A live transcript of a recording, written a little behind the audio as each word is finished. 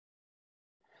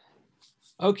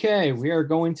Okay, we are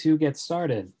going to get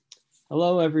started.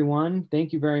 Hello, everyone.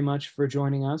 Thank you very much for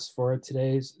joining us for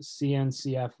today's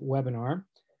CNCF webinar,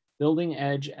 Building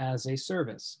Edge as a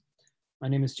Service. My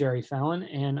name is Jerry Fallon,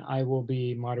 and I will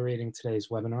be moderating today's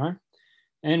webinar.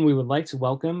 And we would like to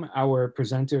welcome our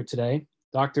presenter today,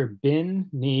 Dr. Bin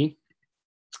Ni,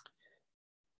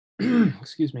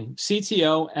 excuse me,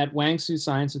 CTO at Wangsu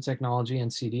Science and Technology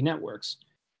and CD Networks.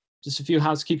 Just a few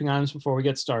housekeeping items before we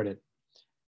get started.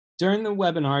 During the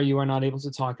webinar, you are not able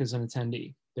to talk as an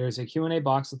attendee. There is a Q&A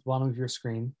box at the bottom of your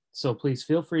screen, so please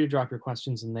feel free to drop your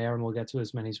questions in there and we'll get to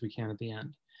as many as we can at the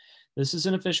end. This is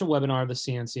an official webinar of the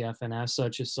CNCF and as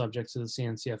such is subject to the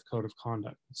CNCF Code of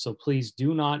Conduct. So please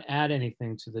do not add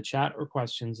anything to the chat or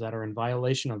questions that are in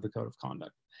violation of the Code of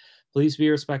Conduct. Please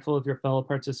be respectful of your fellow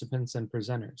participants and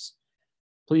presenters.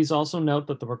 Please also note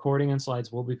that the recording and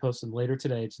slides will be posted later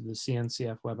today to the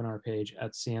CNCF webinar page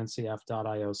at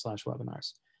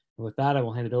cncf.io/webinars. And with that, I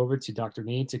will hand it over to Dr.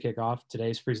 Ni to kick off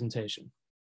today's presentation.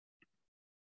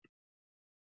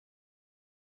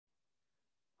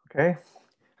 Okay,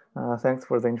 thanks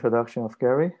for the introduction of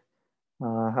Gary.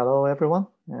 Hello, everyone.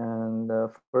 And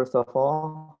first of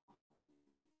all,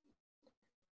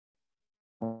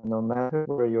 no matter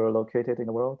where you're located in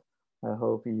the world, I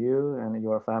hope you and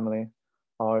your family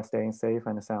are staying safe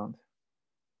and sound.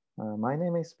 My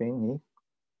name is Bin Ni.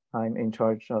 I'm in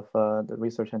charge of the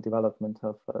research and development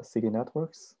of CD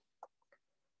Networks.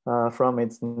 From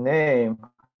its name,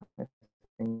 I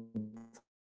think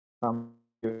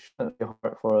it shouldn't be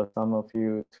hard for some of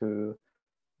you to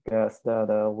guess that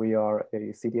we are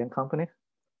a CDN company,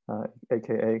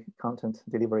 aka Content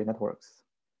Delivery Networks.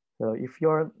 So if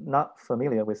you're not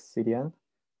familiar with CDN,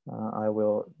 I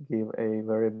will give a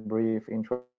very brief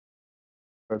introduction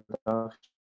to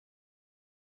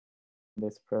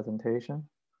this presentation.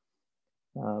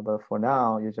 But for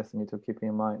now, you just need to keep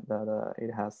in mind that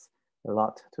it has a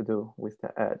lot to do with the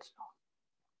edge.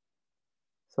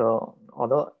 So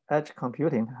although edge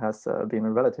computing has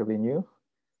been relatively new,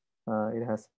 it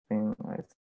has been, I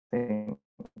think,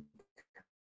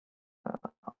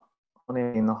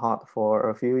 only been hot for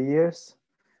a few years,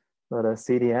 but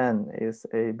CDN is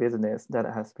a business that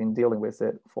has been dealing with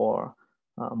it for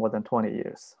more than 20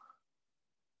 years.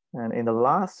 And in the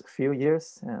last few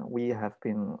years, we have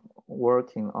been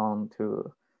working on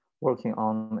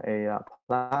a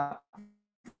platform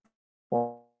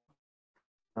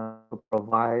to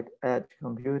provide edge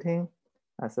computing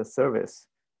as a service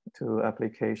to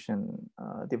application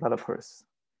developers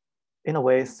in a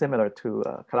way similar to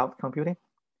cloud computing.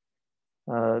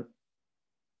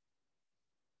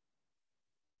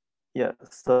 Yeah,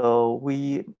 so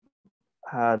we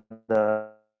had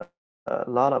a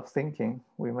lot of thinking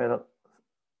we made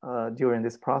during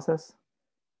this process.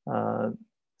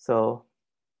 So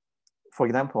for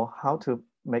example, how to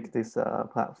make this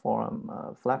platform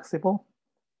flexible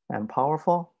and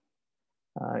powerful.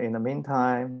 In the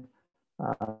meantime,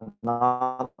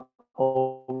 not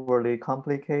overly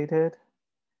complicated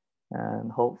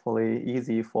and hopefully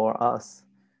easy for us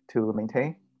to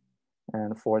maintain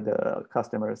and for the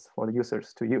customers, for the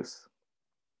users to use.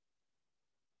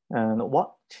 And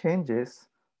what changes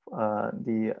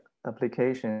the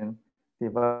application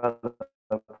developers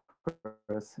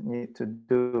need to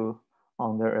do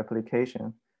on their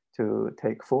application to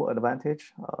take full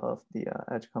advantage of the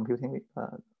edge computing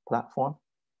platform.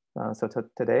 So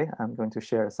today, I'm going to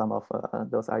share some of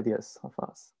those ideas of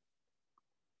us.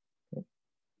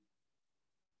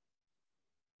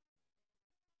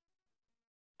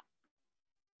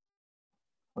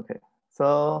 Okay,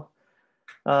 so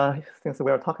since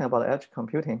we are talking about edge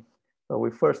computing, so we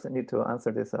first need to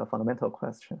answer this fundamental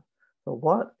question. So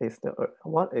what is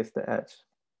the edge?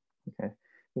 Okay,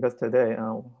 because today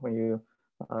when you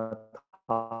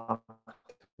talk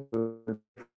to people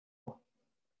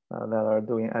that are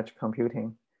doing edge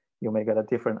computing, you may get a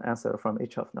different answer from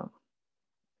each of them.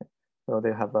 Okay. So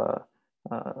they have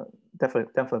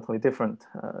definitely different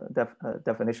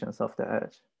definitions of the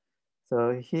edge.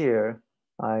 So here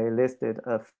I listed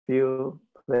a few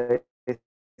places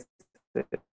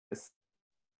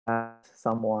that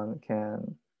someone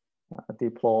can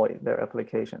deploy their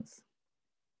applications,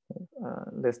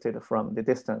 listed from the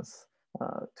distance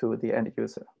to the end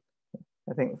user.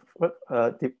 I think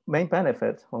the main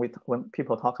benefit when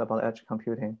people talk about edge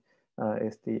computing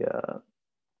is the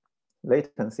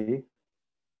latency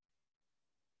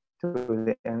to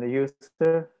the end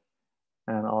user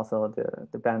and also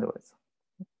the bandwidth.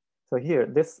 So here,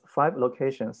 these 5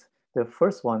 locations, the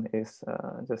first one is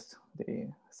just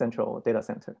the central data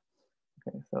center.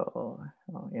 Okay, so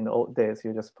in the old days,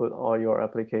 you just put all your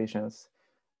applications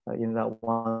in that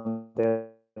one data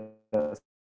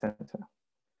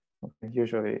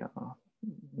usually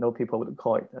no people would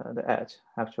call it the edge.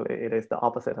 Actually, it is the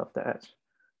opposite of the edge.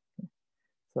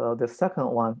 So the second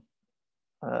one,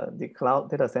 the cloud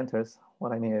data centers,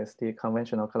 what I mean is the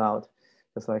conventional cloud,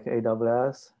 just like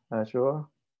AWS, Azure.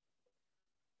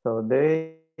 So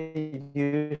they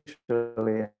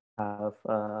usually have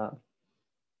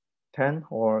 10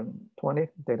 or 20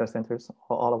 data centers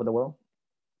all over the world.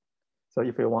 So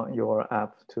if you want your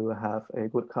app to have a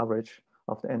good coverage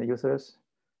of the end users,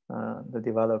 the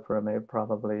developer may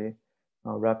probably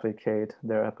replicate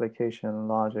their application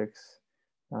logics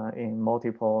in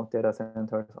multiple data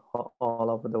centers all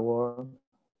over the world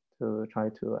to try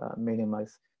to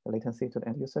minimize the latency to the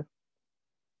end user.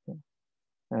 Okay.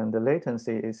 And the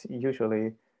latency is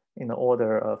usually in the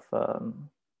order of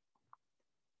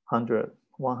 100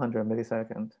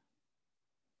 milliseconds.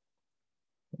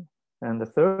 And the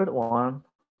third one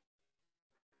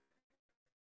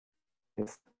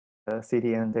is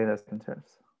CDN data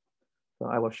centers. So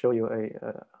I will show you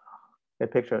a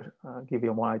picture, give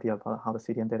you more idea about how the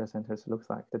CDN data centers looks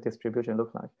like, the distribution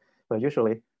looks like. But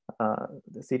usually,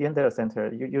 the CDN data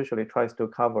center usually tries to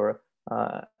cover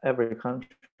every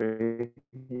country,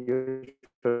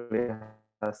 usually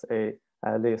has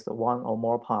at least one or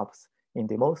more POPs in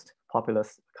the most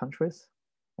populous countries,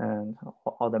 and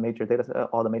all the major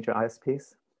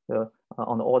ISPs. So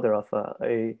on the order of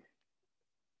a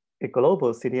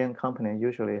global CDN company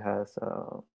usually has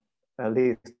at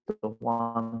least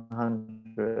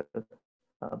 100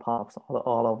 POPs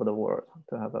all over the world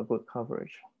to have a good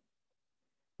coverage.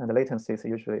 And the latency is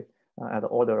usually at the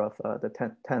order of the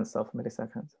tenths of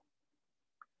milliseconds.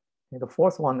 Okay, the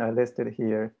fourth one I listed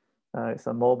here is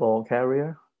a mobile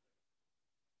carrier,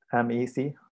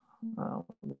 MEC,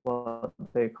 what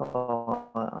they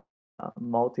call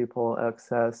multiple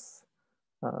access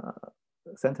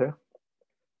center.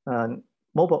 And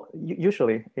mobile,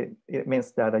 usually it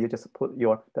means that you just put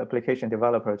the application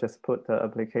developer just put the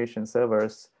application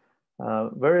servers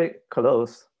very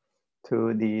close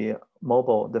to the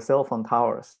cell phone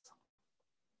towers.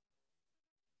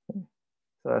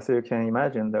 So as you can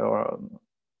imagine, there are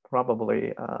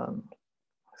probably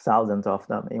thousands of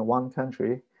them in one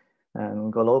country,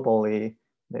 and globally,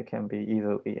 there can be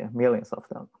easily millions of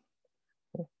them.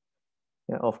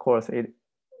 Yeah, of course, it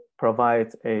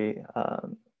provides a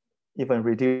even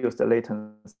reduced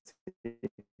latency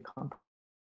compared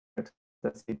to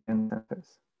the CDN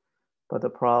centers. But the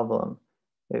problem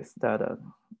is that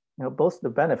both the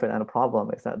benefit and the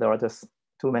problem is that there are just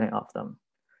too many of them.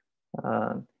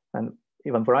 And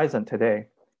even Verizon today,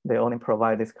 they only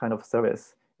provide this kind of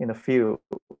service in a few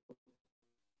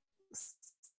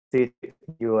cities in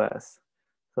the US.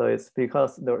 So it's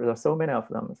because there are so many of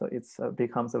them, so it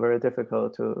becomes very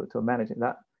difficult to manage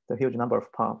the huge number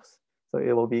of POPs. So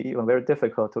it will be even very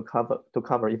difficult to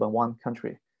cover even one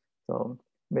country. So,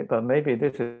 but maybe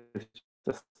this is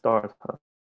the start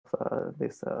of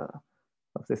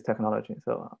this technology.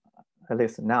 So at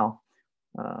least now,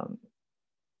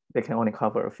 they can only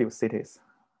cover a few cities,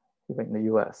 even in the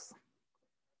US.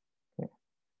 Okay.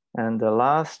 And the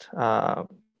last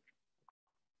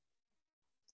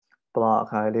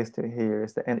block I listed here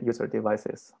is the end user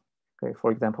devices. Okay,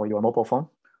 for example, your mobile phone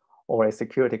or a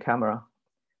security camera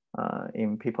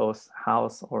in people's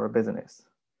house or business.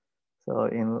 So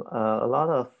in a lot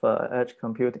of edge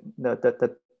computing, in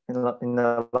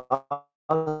a lot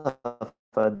of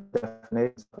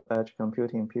definitions of edge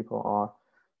computing, people are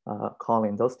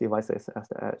calling those devices as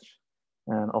the edge.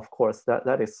 And of course,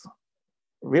 that is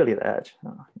really the edge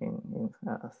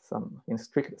in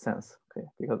strict sense, okay?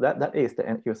 Because that is the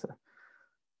end user.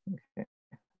 Okay.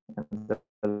 And the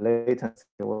latency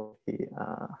will be,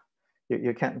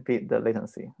 you can't beat the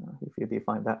latency if you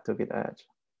define that to be the edge.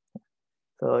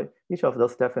 So each of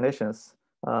those definitions,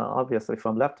 obviously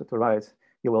from left to right,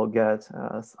 you will get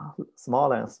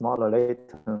smaller and smaller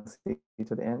latency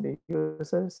to the end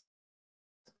users.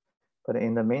 But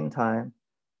in the meantime,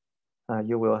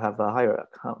 you will have a higher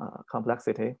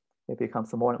complexity. It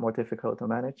becomes more and more difficult to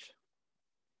manage.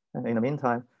 And in the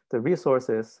meantime, the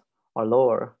resources are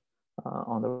lower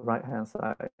on the right-hand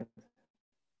side.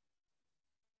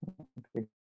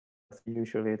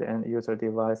 Usually the end user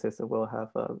devices will have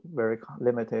a very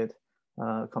limited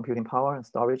computing power and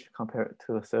storage compared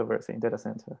to servers in data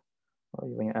center, or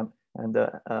even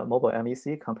mobile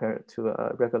MEC compared to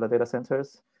regular data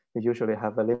centers. They usually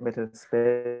have a limited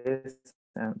space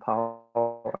and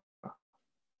power.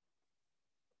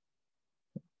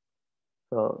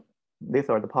 So these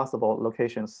are the possible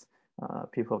locations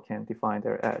people can define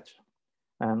their edge.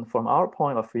 And from our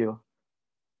point of view,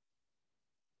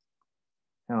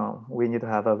 we need to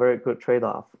have a very good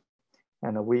trade-off.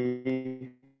 And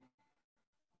we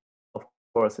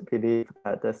course, believe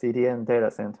that the CDN data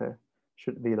center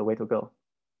should be the way to go.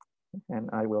 And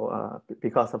I will,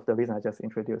 because of the reason I just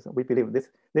introduced, we believe this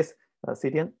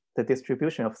CDN, the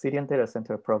distribution of CDN data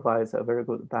center provides a very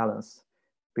good balance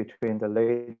between the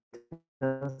latency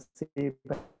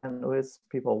bandwidth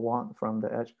people want from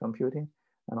the edge computing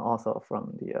and also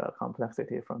from the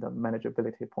complexity from the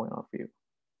manageability point of view.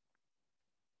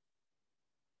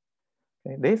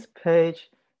 Okay, this page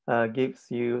gives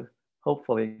you,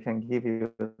 hopefully can give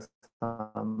you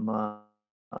some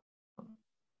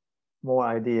more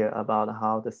idea about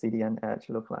how the CDN edge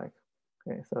look like.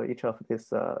 Okay, so each of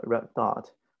this red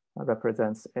dot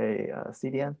represents a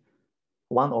CDN,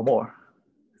 one or more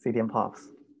CDN POPs.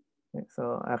 Okay,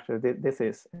 so actually this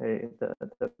is the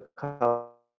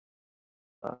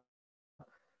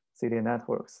CDN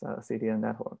networks, CDN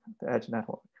network, the edge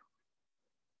network.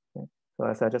 Okay. So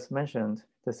as I just mentioned,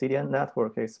 the CDN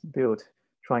network is built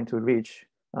trying to reach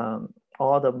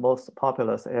all the most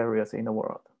populous areas in the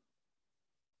world.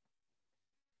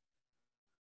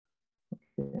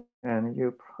 And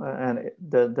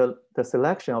the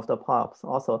selection of the POPs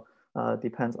also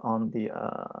depends on the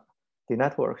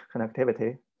network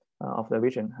connectivity of the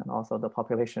region and also the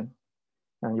population.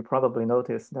 And you probably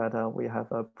noticed that we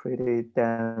have a pretty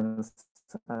dense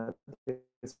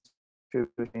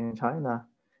distribution in China.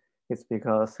 It's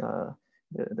because the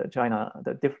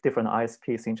different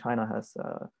ISPs in China has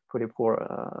pretty poor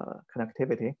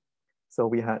connectivity. So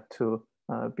we had to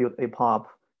build a POP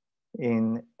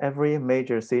in every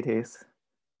major cities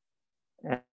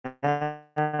and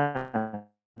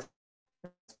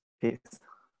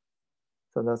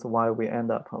so that's why we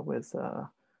end up with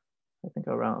I think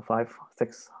around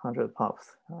 500-600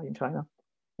 POPs in China.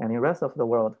 And in the rest of the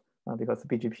world, because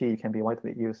BGP can be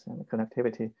widely used and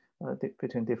connectivity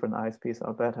between different ISPs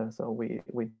are better, so we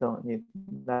don't need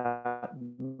that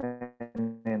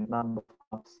many number of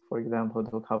POPs, for example,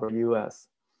 to cover US.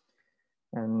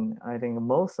 And I think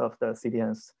most of the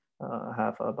CDNs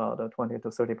have about 20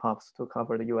 to 30 POPs to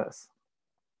cover the US.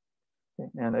 Okay.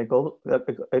 And a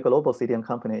global CDN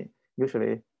company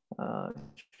usually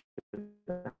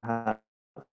should have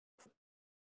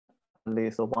at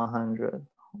least 100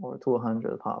 or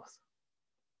 200 POPs.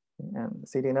 And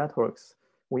CD networks,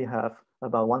 we have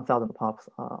about 1,000 POPs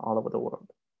all over the world.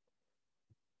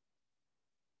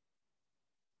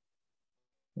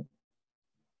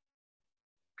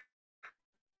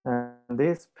 And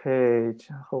this page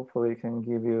hopefully can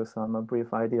give you some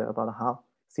brief idea about how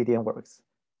CDN works.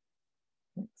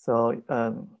 So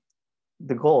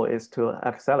the goal is to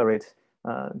accelerate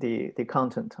the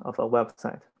content of a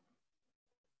website.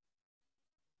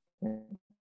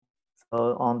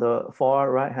 So on the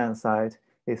far right-hand side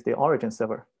is the origin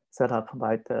server set up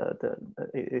by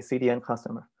a CDN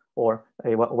customer or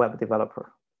a web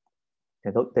developer.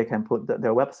 They can put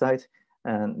their website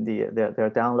and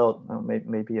their download,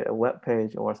 maybe a web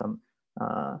page or some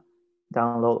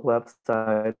download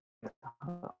website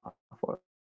for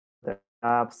their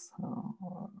apps,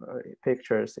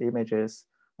 pictures, images.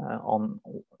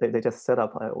 They just set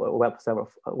up a web server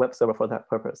for that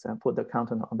purpose and put the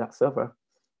content on that server.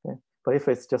 Okay? But if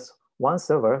it's just one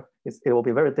server, it will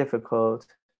be very difficult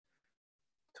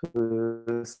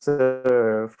to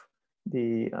serve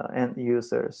the end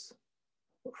users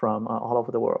from all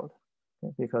over the world.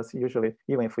 Okay? Because usually,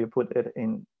 even if we put it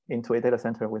into a data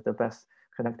center with the best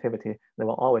connectivity, there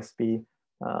will always be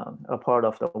a part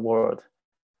of the world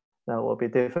that will be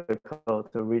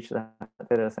difficult to reach that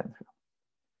data center.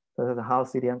 So that's how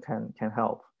CDN can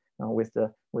help with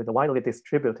the widely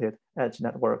distributed edge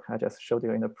network I just showed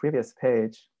you in the previous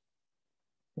page.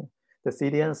 Okay. The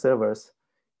CDN servers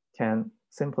can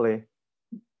simply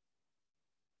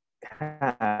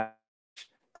cache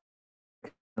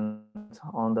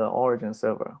on the origin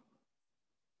server.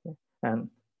 Okay. And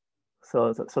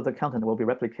so the content will be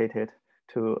replicated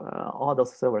to all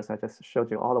those servers I just showed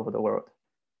you all over the world.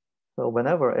 So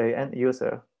whenever an end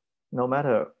user, no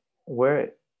matter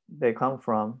where they come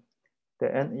from,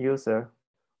 the end user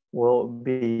will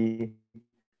be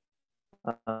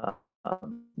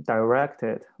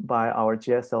directed by our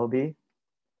GSLB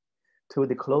to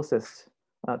the closest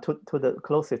to the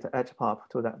closest edge POP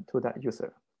to that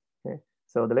user. Okay,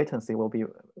 so the latency will be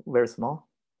very small,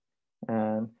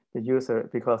 and the user,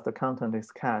 because the content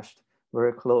is cached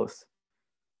very close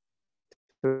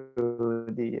to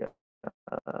the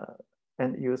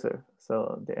end user,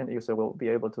 so the end user will be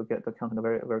able to get the content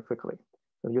very, very quickly.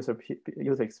 The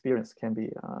user experience can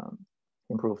be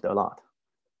improved a lot.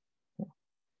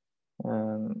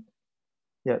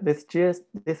 Yeah, this GSLB,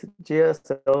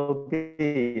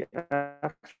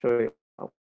 actually,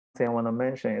 thing I want to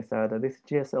mention is that this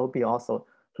GSLB also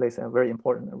plays a very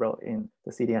important role in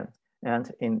the CDN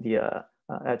and in the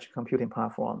edge computing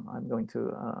platform I'm going to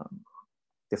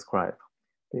describe.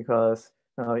 Because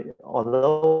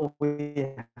although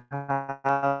we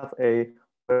have a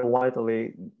very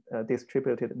widely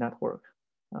distributed network,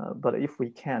 but if we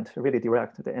can't really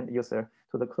direct the end user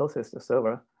to the closest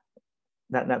server,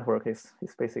 that network is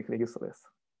basically useless.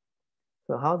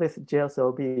 So how this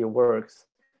GSOB works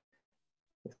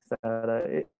is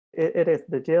that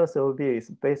the GSOB is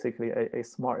basically a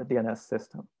smart DNS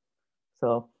system.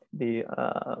 So the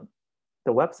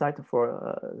website for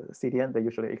CDN, they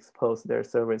usually expose their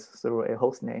service through a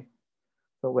host name.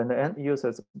 So when the end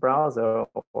user's browser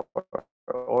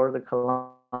or the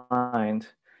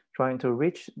client trying to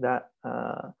reach that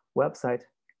website,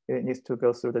 it needs to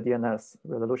go through the DNS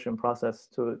resolution process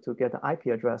to get the IP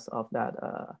address of that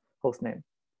host name.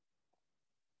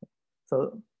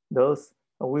 So those,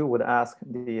 we would ask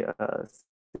the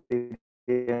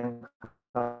CDN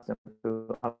customer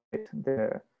to update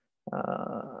their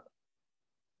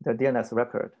DNS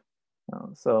record.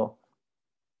 So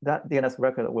that DNS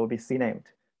record will be CNAMEd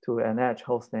to an edge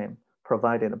host name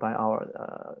provided by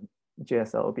our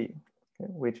GSLB,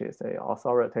 okay, which is a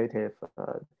authoritative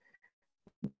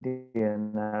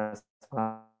DNS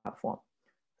platform.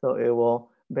 So it will,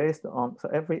 based on, so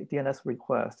every DNS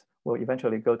request will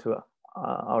eventually go to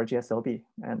our GSLB,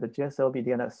 and the GSLB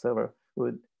DNS server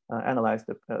would analyze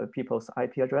the people's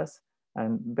IP address,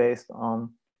 and based on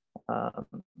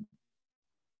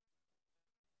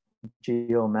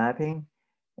geo mapping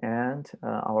and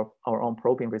our own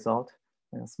probing result,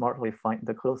 and smartly find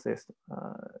the closest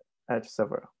edge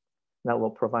server that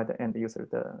will provide the end user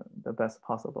the best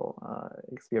possible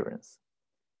experience.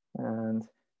 And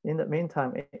in the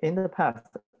meantime, in the past,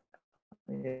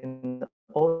 in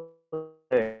old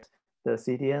days, the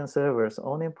CDN servers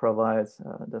only provides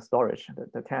the storage,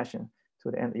 the caching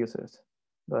to the end users.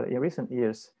 But in recent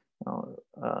years,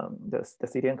 the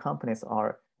CDN companies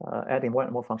are adding more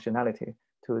and more functionality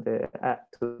to the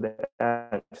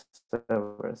edge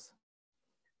servers.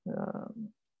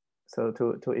 So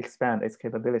to expand its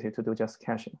capability to do just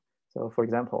caching. So for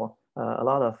example, a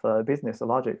lot of business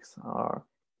logics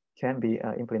can be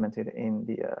implemented in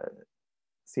the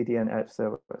CDN edge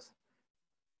servers.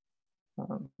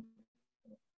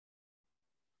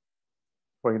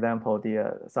 For example,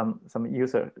 some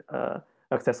user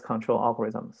access control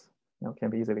algorithms can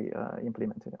be easily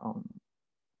implemented on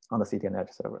the CDN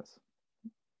edge servers.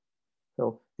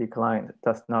 So the client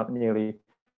does not merely,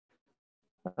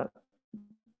 the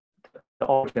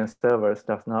origin servers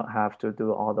does not have to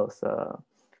do all those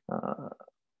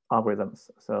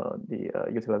algorithms. So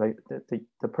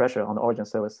the pressure on the origin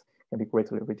servers can be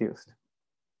greatly reduced.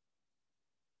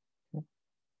 Okay.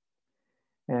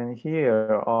 And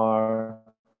here are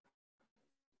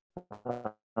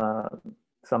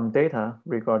some data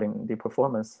regarding the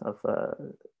performance of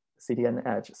CDN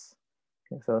edges.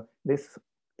 Okay, so this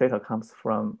data comes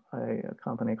from a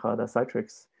company called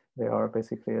Citrix. They are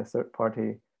basically a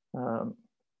third-party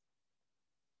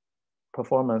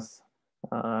performance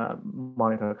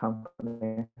monitor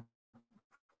company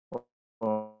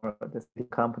for the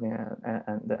company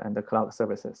and the cloud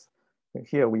services.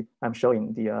 Here I'm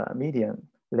showing the median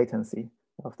latency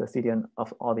of the CDN,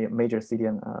 of all the major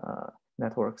CDN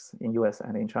networks in US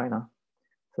and in China.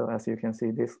 So as you can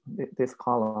see, this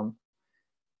column,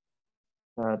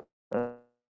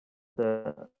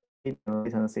 the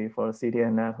latency for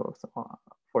CDN networks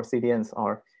for CDNs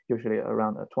are usually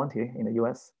around 20 in the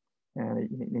US. And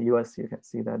in the US, you can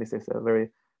see that this is a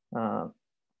very,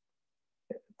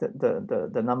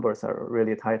 the numbers are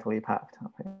really tightly packed.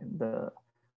 Okay?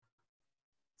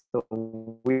 So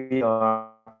we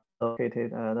are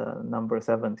located at number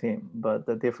 17, but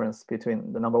the difference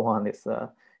between the number one is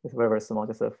very, very small,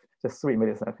 just 3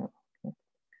 milliseconds. Okay?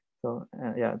 So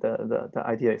yeah, the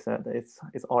idea is that it's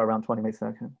all around 20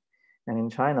 milliseconds. And in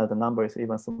China, the number is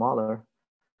even smaller.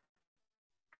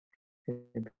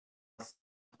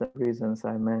 The reasons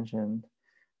I mentioned,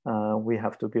 we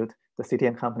have to build, the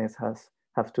CDN companies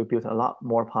have to build a lot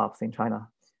more POPs in China.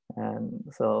 And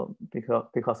so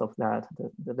because of that,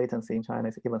 the latency in China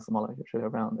is even smaller, usually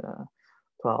around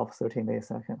 12, 13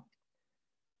 milliseconds.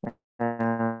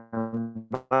 And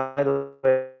by the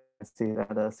way, I see that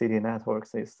CDN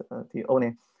Networks is the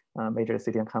only major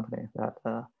CDN company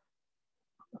that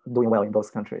doing well in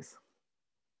both countries.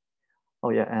 Oh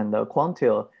yeah, and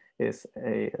Quantil is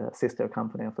a sister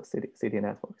company of the CDN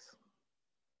Networks.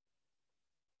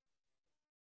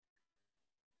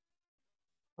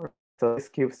 So this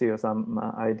gives you some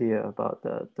idea about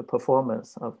the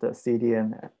performance of the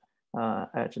CDN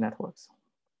edge networks.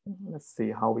 Let's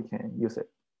see how we can use it.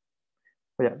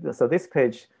 But yeah, so this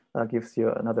page gives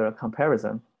you another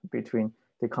comparison between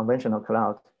the conventional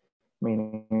cloud,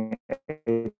 meaning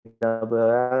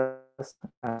AWS,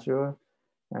 Azure,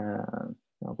 and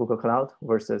Google Cloud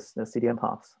versus the CDN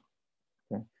POPs.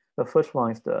 Okay. The first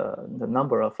one is the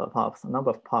number of POPs,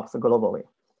 globally.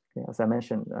 Okay. As I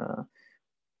mentioned,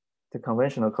 the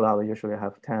conventional cloud usually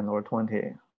have 10 or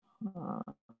 20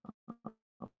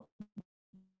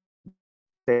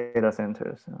 data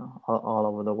centers all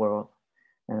over the world,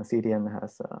 and CDN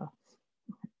has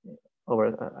over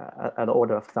at the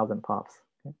order of 1,000 POPs.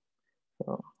 Okay?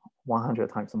 So 100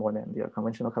 times more than the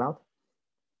conventional cloud.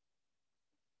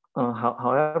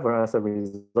 However, as a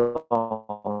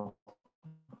result,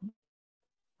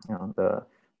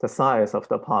 the size of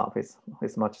the POP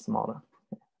is much smaller.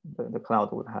 The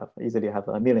cloud would easily have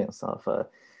millions of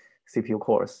CPU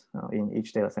cores in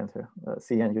each data center.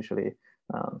 CN usually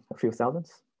a few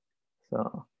thousands.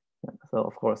 So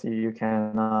of course you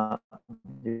cannot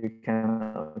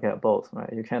get both,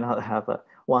 right? You cannot have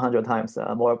 100 times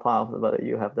more POPs, but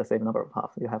you have the same number of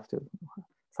POPs. You have to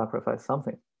sacrifice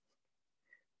something.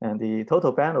 And the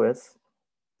total bandwidth,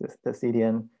 the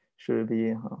CDN should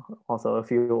be also a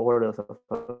few orders of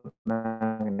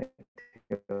magnitude.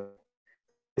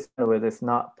 This bandwidth is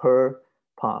not per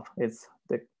POP, it's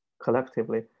the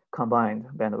collectively combined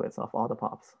bandwidth of all the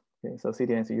POPs. Okay? So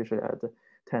CDN is usually at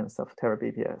tens of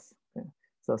terabps. Okay?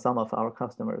 So some of our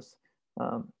customers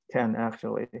can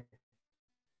actually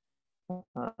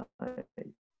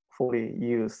fully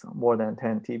use more than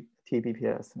 10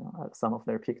 Tbps at some of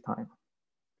their peak time.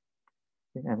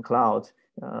 And cloud,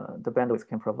 the bandwidth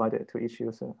can provide it to each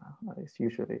user is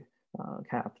usually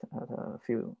capped at a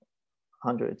few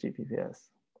hundred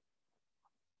Gbps.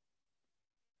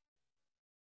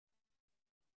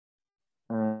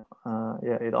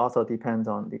 Yeah, it also depends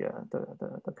on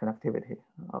the connectivity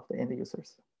of the end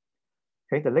users.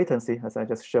 Okay, the latency, as I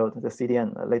just showed, the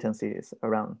CDN latency is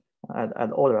around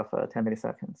at order of 10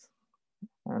 milliseconds,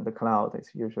 and the cloud is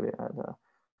usually at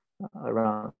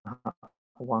around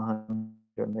 100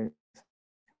 milliseconds.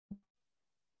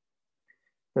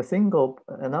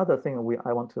 Another thing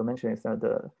I want to mention is that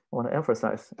I want to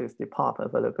emphasize is the POP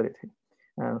availability.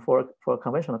 And for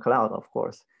conventional cloud, of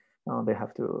course, they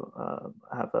have to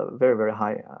have a very, very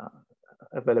high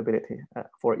availability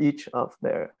for each of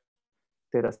their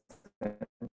data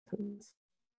centers.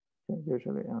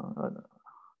 Usually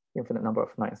infinite number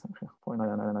of nines,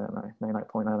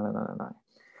 0.99999.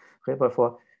 Okay, but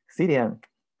for CDN,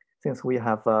 since we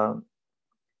have a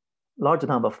large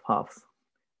number of POPs,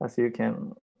 as you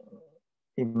can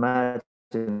imagine,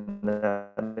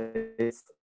 that it's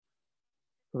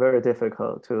very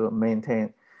difficult to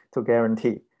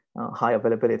guarantee high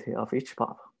availability of each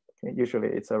POP. Okay, usually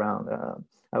it's around,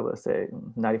 I would say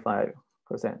 95%.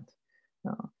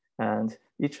 And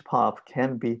each POP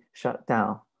can be shut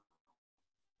down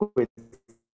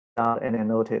without any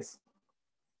notice.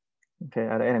 Okay,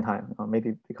 at any time,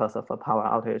 maybe because of a power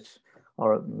outage,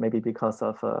 or maybe because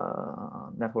of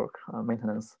network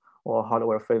maintenance or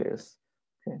hardware failures.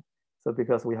 Okay, so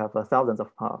because we have thousands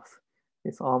of POPs,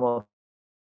 it's almost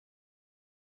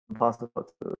impossible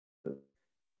to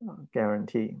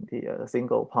guarantee the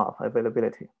single POP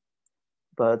availability.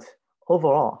 But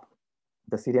overall,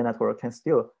 the CDN network can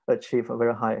still achieve a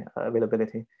very high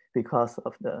availability because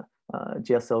of the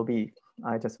GSOB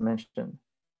I just mentioned.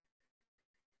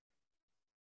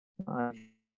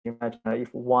 Imagine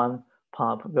if one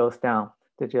POP goes down,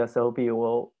 the GSOB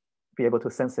will be able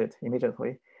to sense it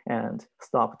immediately and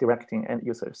stop directing end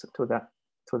users to that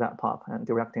POP and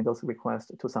directing those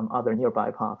requests to some other nearby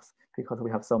POPs, because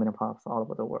we have so many POPs all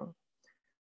over the world.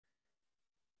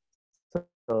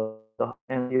 So the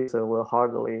end user will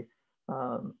hardly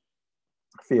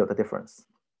feel the difference.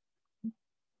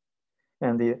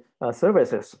 And the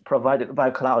services provided by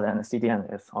cloud and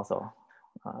CDN is also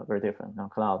very different. Now,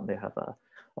 cloud, they have a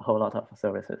whole lot of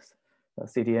services.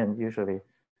 CDN usually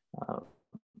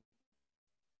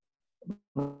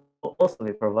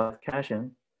mostly provides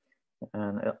caching,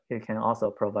 and it can also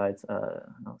provide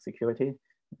security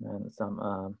and some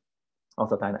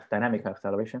also dynamic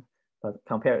acceleration. But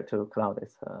compared to cloud,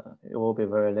 it will be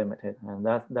very limited, and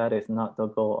that is not the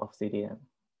goal of CDN.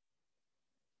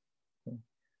 Okay.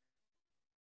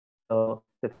 So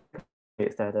the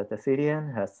is that the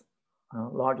CDN has a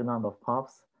large number of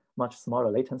POPs, much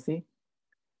smaller latency,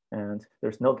 and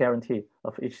there's no guarantee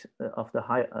of each of the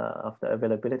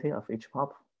availability of each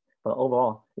POP. But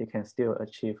overall, it can still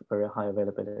achieve very high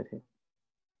availability.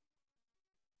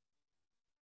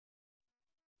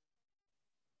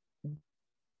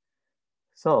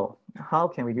 So how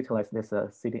can we utilize this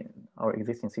CDN, our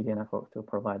existing CDN network, to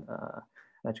provide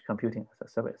edge computing as a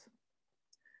service.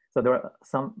 So there are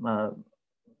some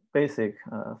basic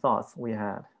thoughts we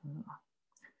had.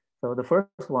 So the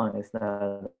first one is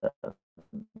that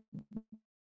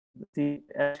the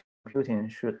edge computing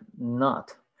should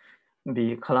not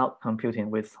be cloud computing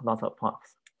with lots of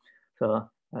POPs. So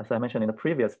as I mentioned in the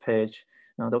previous page,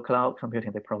 the cloud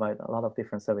computing, they provide a lot of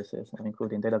different services,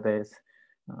 including database,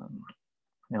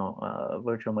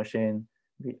 virtual machine,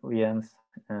 VMs,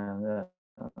 and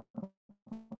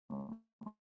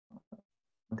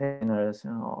containers,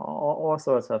 all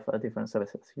sorts of different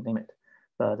services, you name it.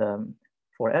 But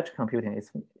for edge computing,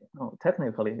 it's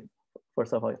technically,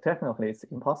 first of all, technically it's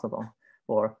impossible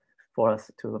for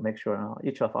us to make sure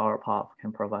each of our POP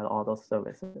can provide all those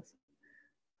services.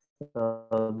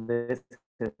 So this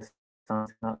is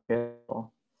something not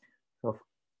scalable. So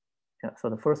yeah, so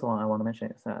the first one I want to mention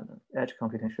is that edge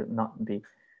computing should not be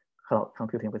cloud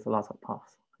computing with lots of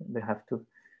POPs. They have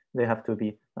to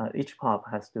be, each POP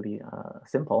has to be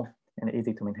simple and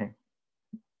easy to maintain.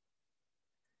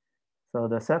 So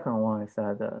the second one is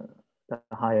that the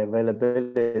high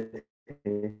availability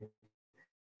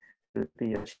should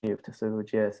be achieved through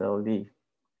GSOD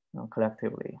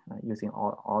collectively using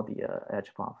all the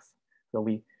edge POPs. So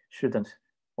we shouldn't,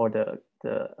 or the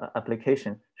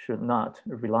application should not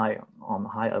rely on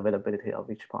high availability of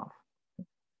each POP.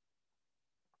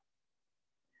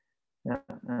 Yeah,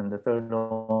 and the third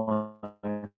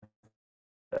one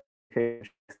is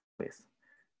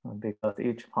because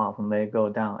each POP may go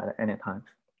down at any time.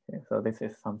 Okay, so this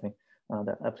is something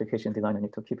that application designer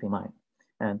need to keep in mind.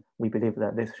 And we believe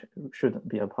that this shouldn't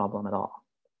be a problem at all.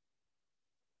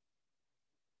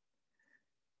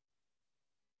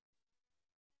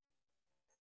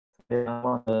 I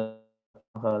want to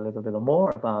talk a little bit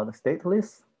more about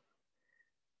stateless.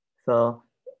 So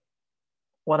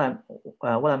what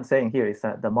I'm saying here is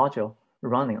that the module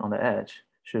running on the edge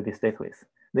should be stateless.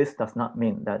 This does not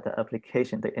mean that the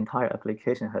application, the entire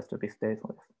application has to be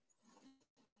stateless.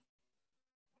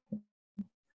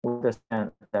 We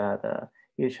understand that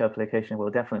each application will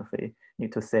definitely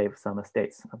need to save some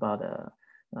states about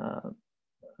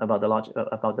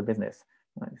the business.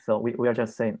 Right? So we are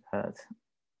just saying that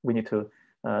we need to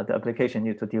the application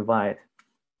need to divide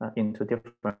into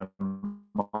different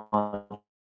modules.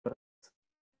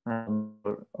 And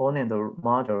only the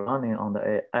module running on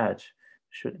the edge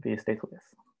should be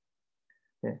stateless.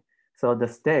 Okay, so the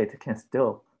state can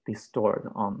still be stored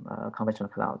on conventional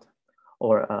cloud,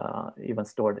 or even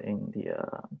stored in the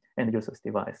end user's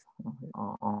device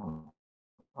on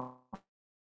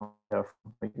their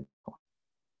phone.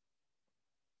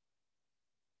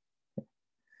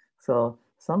 So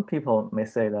some people may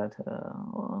say that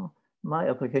well, my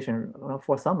application,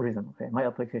 for some reason, okay, my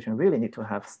application really need to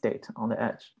have state on the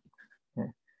edge.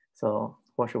 Okay, so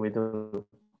what should we do?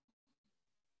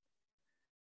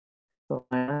 So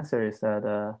my answer is that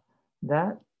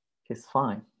that is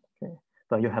fine, okay,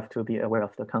 but you have to be aware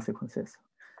of the consequences.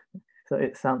 So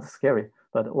it sounds scary,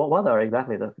 but what are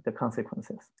exactly the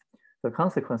consequences? The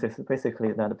consequences is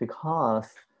basically that because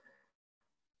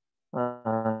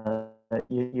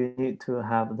you need to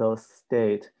have those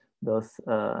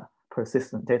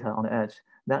persistent data on the edge.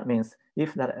 That means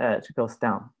if that edge goes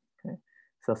down, okay,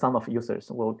 so some of the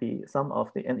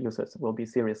end users will be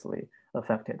seriously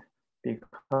affected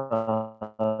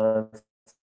because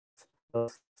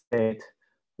those states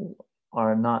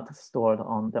are not stored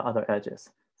on the other edges.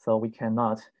 So we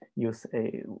cannot use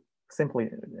simply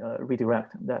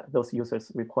redirect those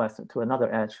users' requests to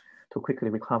another edge to quickly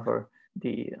recover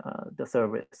the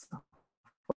service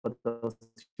for those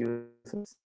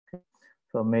users.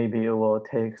 So maybe it will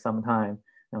take some time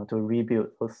to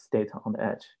rebuild those state on the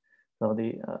edge. So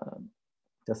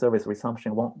the service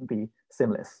resumption won't be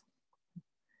seamless.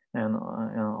 And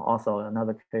also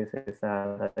another case is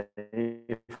that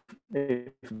if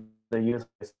the user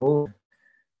is moved,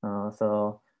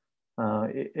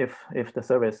 if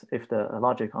the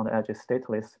logic on the edge is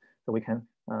stateless, so we can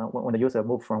when the user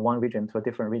moves from one region to a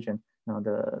different region,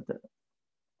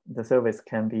 the service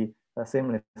can be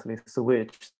seamlessly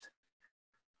switched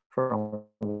from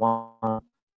one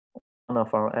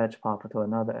of our edge POP to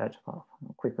another edge POP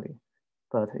quickly.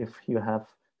 But if you have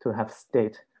to have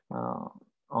state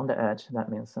on the edge, that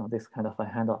means this kind of a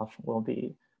handoff will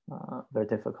be very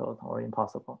difficult or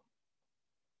impossible.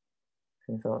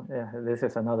 Okay, so yeah, this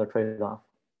is another trade-off.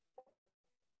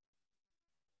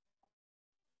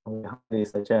 We highly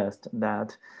suggest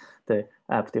that the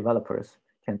app developers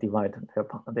can divide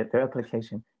their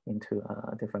application into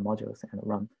different modules and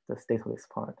run the stateless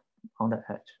part on the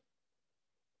edge.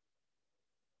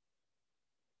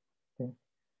 Okay.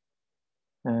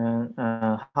 And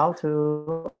how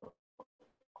to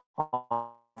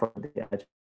offer the edge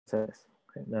service?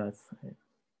 Okay, that's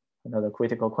another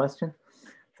critical question.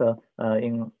 So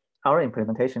in our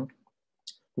implementation,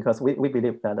 because we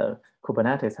believe that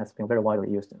Kubernetes has been very widely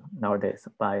used nowadays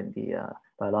by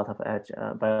a lot of edge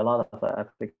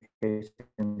application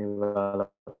developers,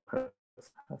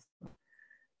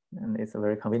 and it's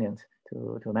very convenient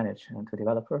to manage and to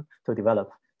develop.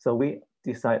 So we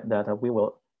decide that we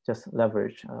will just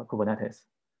leverage Kubernetes.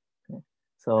 Okay.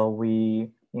 So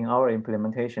in our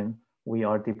implementation, we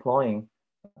are deploying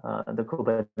the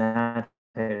Kubernetes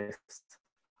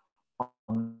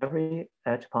on every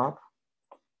edge POP,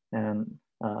 and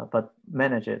but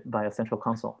manage it by a central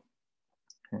console.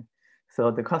 Okay.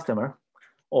 So the customer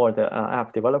or the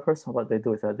app developers, what they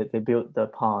do is that they build the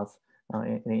pods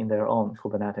in their own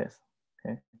Kubernetes.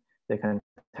 Okay, they can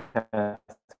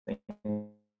test in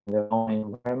their own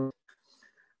environment.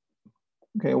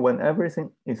 Okay, when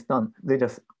everything is done, they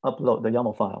just upload the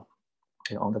YAML file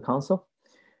on the console,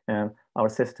 and our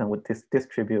system would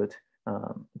distribute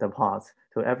the pods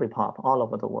to every POP all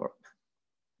over the world.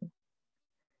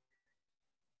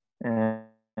 And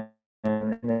in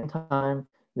the meantime,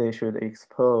 they should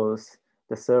expose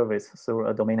the service through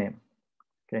a domain name,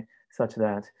 okay, such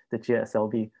that the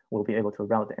GSLB will be able to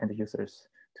route the end users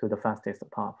to the fastest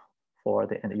POP for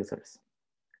the end users.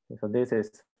 So this is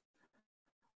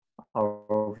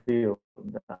our view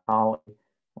of how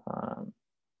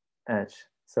edge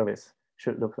service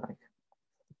should look like.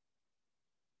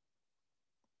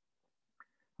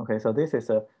 Okay, so this is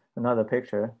another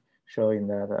picture showing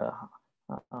that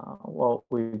what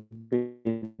we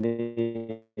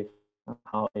believe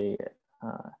how a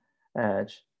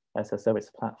edge as a service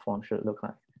platform should look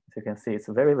like. As you can see, it's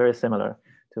very, very similar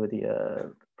to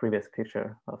the previous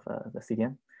picture of the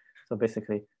CDN. So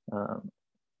basically,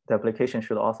 the application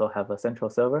should also have a central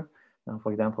server,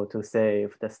 for example, to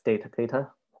save the state data,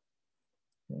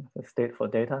 the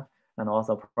stateful data, and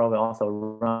also probably also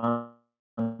running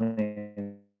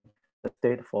the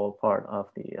stateful part of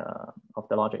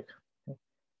the logic. Okay.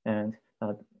 And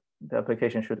the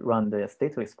application should run the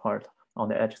stateless part on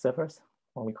the edge servers,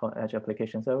 what we call edge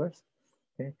application servers.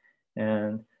 Okay.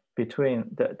 And between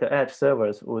the edge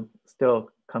servers would still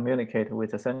communicate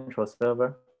with the central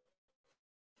server.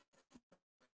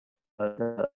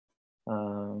 The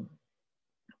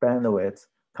bandwidth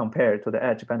compared to the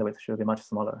edge bandwidth should be much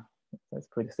smaller. It's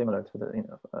pretty similar to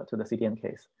the CDN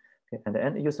case. Okay. And the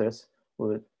end users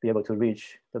would be able to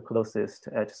reach the closest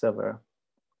edge server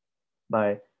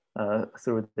by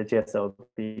through the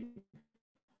GSLB.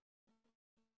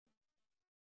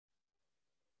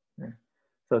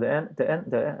 So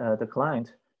the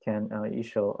client can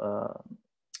issue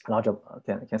larger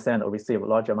can send or receive a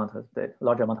large amount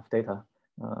of data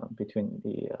between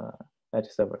the edge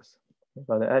servers,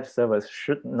 but the edge servers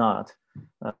should not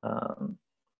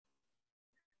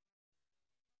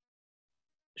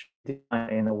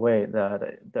designed in a way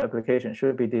that the application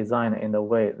should be designed in a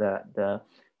way that the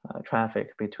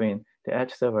traffic between the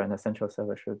edge server and the central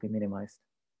server should be minimized.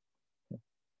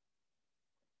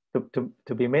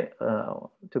 To be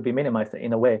minimized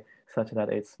in a way such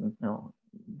that it's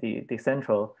the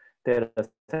central data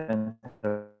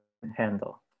center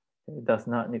handle. It does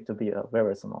not need to be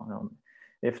very small.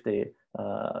 If the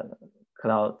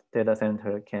cloud data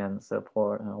center can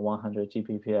support 100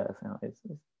 Gbps, it's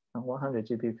 100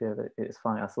 Gbps is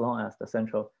fine as long as the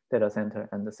central data center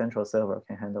and the central server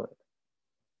can handle it.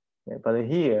 Okay, but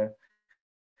here,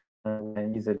 we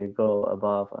can easily go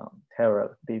above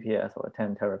Tera-bps or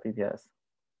 10 Tera-bps.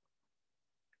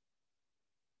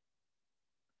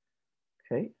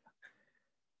 Okay.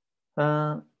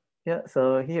 Yeah,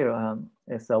 so here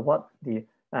is what the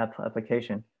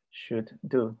application should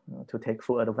do to take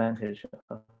full advantage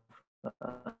of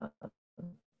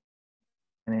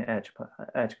any edge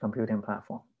computing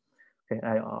platform.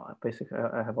 Okay, basically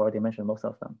I have already mentioned most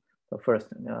of them. So first,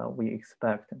 we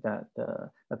expect that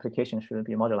the application should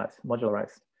be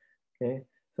modularized. Okay,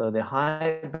 so the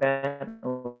high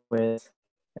bandwidth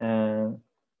and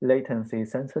latency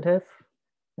sensitive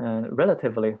and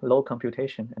relatively low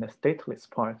computation and the stateless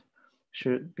part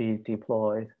should be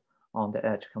deployed on the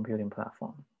edge computing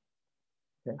platform.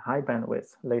 Okay, high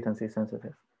bandwidth, latency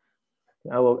sensitive.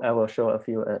 I will show a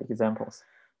few examples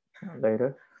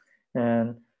later.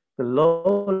 And the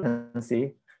low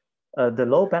latency, the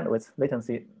low bandwidth,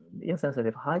 latency,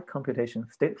 insensitive, high computation,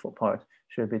 stateful part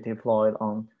should be deployed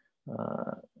on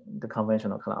the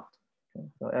conventional cloud. Okay?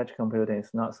 So edge computing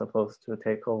is not supposed to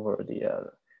take over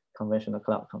the conventional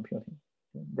cloud computing.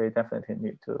 They definitely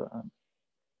need to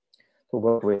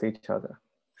work with each other.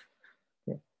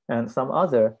 Okay? And some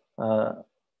other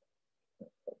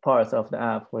parts of the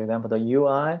app. For example, the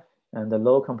UI and the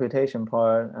low computation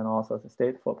part, and also the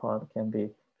stateful part can be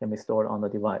stored on the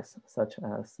device, such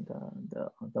as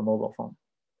the mobile phone.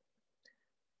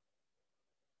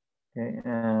 Okay,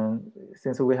 and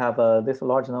since we have this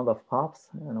large number of POPs,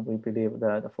 and we believe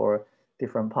that for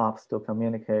different POPs to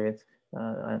communicate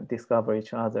and discover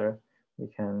each other, we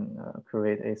can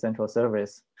create a central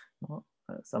service,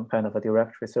 some kind of a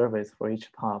directory service for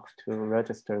each POP to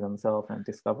register themselves and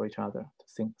discover each other, to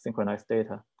synchronize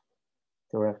data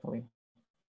directly.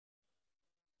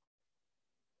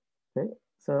 Okay,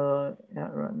 so yeah,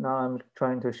 right now I'm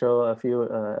trying to show a few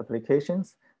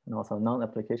applications and also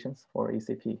non-applications for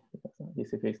ECP, because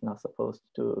ECP is not supposed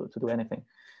to do anything,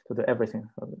 to do everything.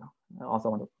 So I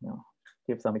also want to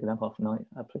give some example of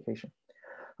non-application.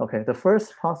 Okay, the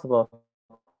first possible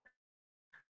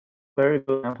very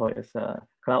good example is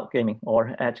cloud gaming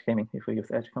or edge gaming if we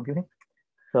use edge computing.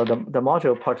 So the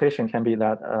module partition can be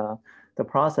that the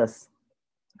process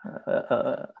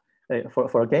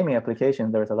for a gaming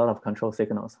application, there's a lot of control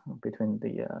signals between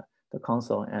the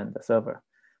console and the server.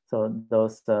 So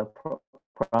those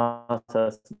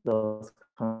process those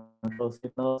control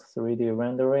signals, 3D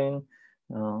rendering,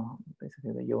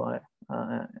 basically the UI,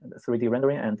 3D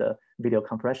rendering and the video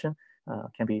compression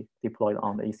can be deployed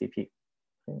on the ECP,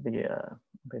 the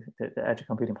edge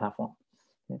computing platform.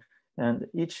 Okay. And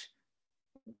each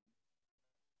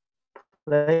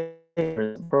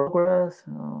player's progress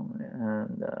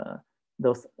and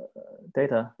those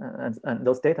data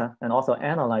and also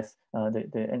analyze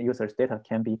the end user's data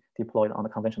can be deployed on the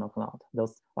conventional cloud.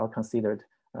 Those are considered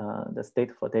the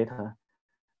stateful data,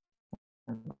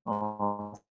 and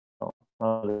also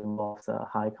probably involves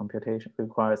high computation,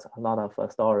 requires a lot of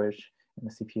storage in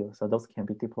the CPU. So those can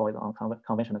be deployed on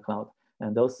conventional cloud,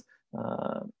 and those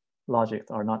logics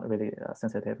are not really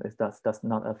sensitive. It does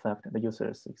not affect the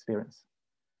user's experience.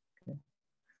 Okay.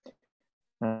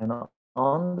 And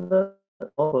on the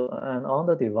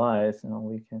device,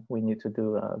 we need to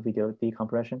do video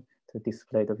decompression to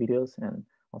display the videos and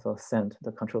also send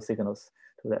the control signals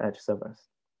to the edge servers.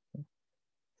 Okay.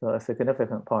 So a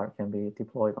significant part can be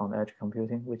deployed on edge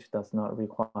computing, which does not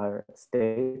require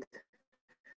state.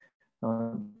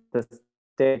 The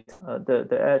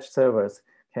edge servers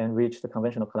can reach the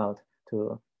conventional cloud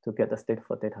to get the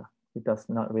stateful data. It does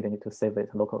not really need to save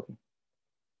it locally.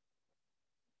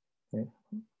 Okay.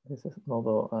 This is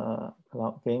mobile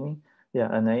cloud gaming. Yeah,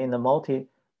 and in the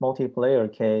multiplayer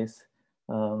case,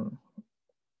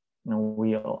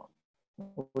 we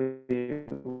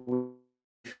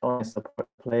only support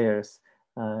players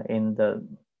in the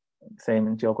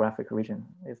same geographic region.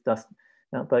 It does,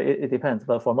 but it depends.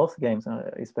 But for most games,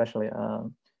 especially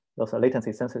those are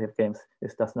latency sensitive games,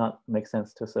 it does not make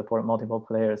sense to support multiple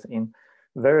players in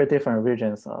very different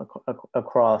regions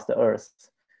across the Earth,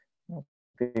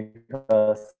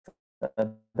 because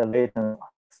the latency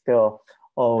still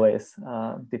always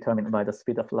determined by the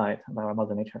speed of light by our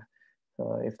mother nature.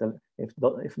 So if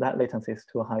that latency is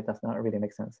too high, it does not really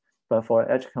make sense. But for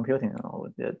edge computing,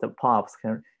 the POPs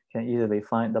can easily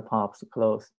find the POPs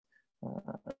close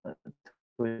to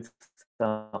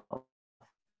itself.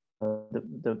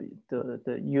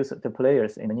 The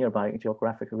players in the nearby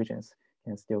geographic regions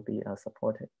can still be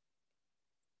supported.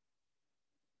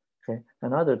 Okay,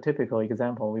 another typical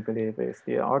example we believe is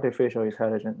the artificial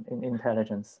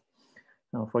intelligence.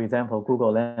 For example,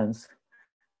 Google Lens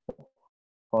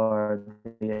or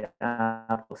the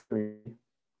Apple Street.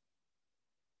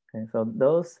 Okay, so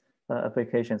those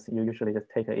applications, you usually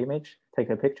just take an image, take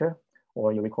a picture,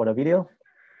 or you record a video,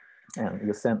 and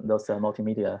you send those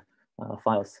multimedia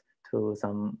files to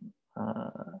some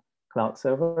cloud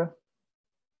server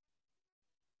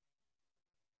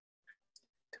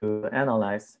to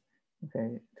analyze,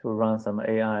 okay, to run some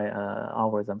AI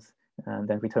algorithms, and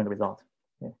then return the result.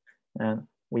 Okay. And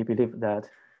we believe that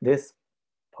this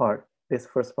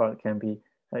first part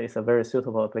is a very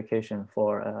suitable application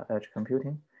for edge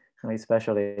computing,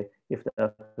 especially if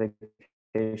the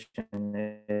application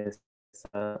is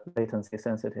latency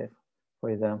sensitive. For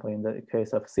example, in the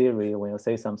case of Siri, when you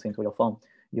say something to your phone,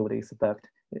 you would expect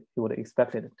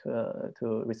it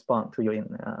to respond to you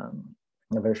in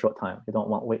a very short time. You don't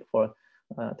want to wait for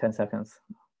 10 seconds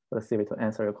for the Siri to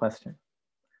answer your question.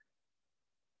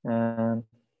 And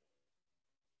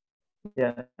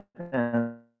yeah,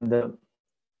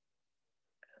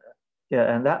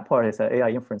 and that part is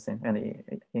AI inferencing, and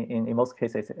in most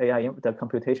cases, the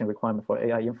computation requirement for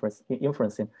AI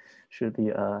inferencing should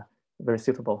be very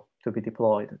suitable to be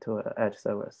deployed to edge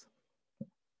servers.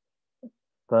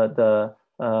 But the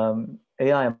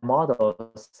AI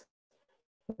models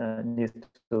need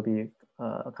to be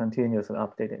continuously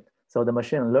updated. So the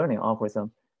machine learning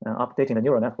algorithm updating the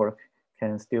neural network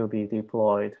can still be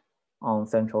deployed on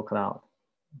central cloud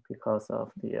because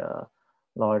of the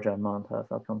large amount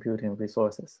of computing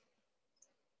resources.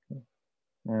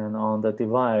 And on the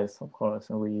device, of course,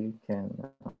 we can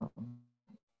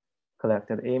collect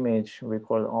the image,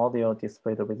 record audio,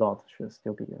 display the result should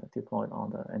still be deployed on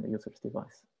the end user's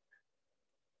device.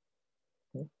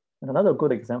 Okay. And another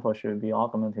good example should be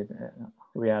augmented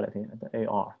reality, the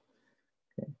AR.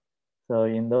 Okay. So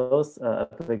in those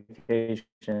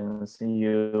applications,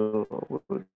 you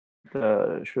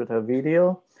shoot a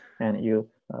video and you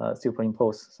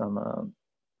superimpose some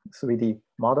 3D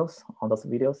models on those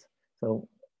videos. So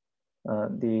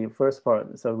the first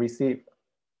part, so receive,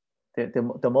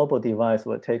 the mobile device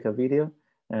will take a video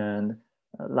and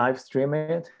live stream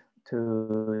it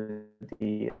to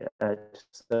the edge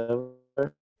server.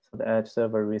 So the edge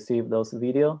server receive those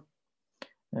video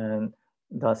and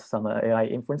does some AI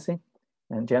inferencing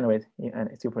and generate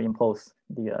and superimpose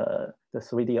the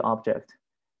 3D object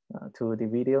to the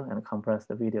video and compress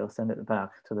the video, send it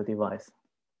back to the device.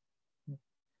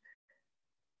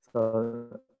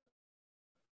 So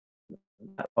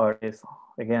that part is,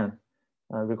 again,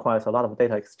 requires a lot of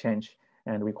data exchange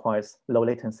and requires low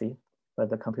latency, but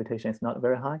the computation is not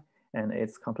very high and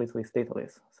it's completely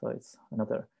stateless. So it's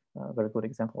another very good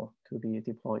example to be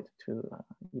deployed to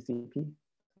ECP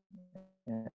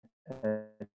and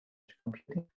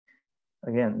computing.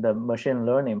 Again, the machine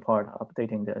learning part,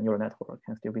 updating the neural network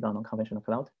can still be done on conventional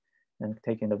cloud, and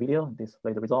taking the video,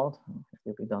 display the result, can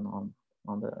still be done on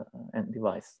the end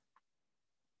device.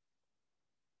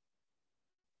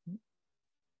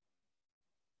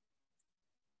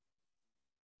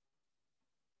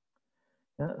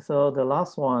 Yeah, so the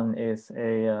last one is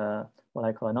a what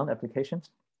I call a non-application.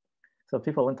 So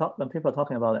when people are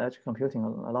talking about edge computing,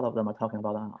 a lot of them are talking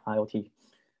about IoT.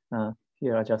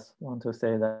 Here, I just want to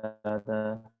say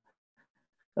that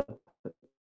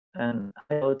an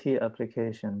IoT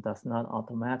application does not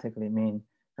automatically mean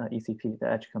ECP, the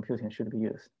edge computing, should be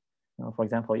used. For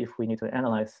example, if we need to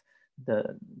analyze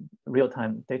the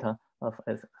real-time data of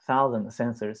 1,000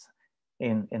 sensors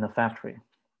in a factory,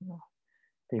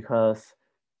 because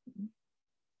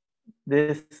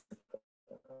this,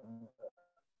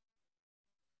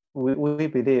 we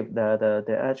believe that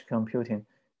the edge computing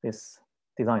is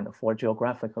designed for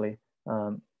geographically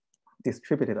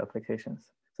distributed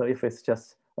applications. So if it's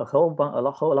just a whole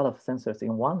lot of sensors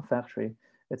in one factory,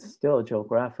 it's still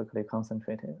geographically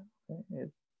concentrated.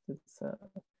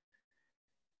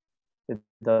 It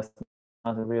does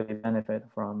not really benefit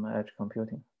from edge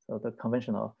computing. So the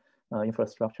conventional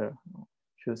infrastructure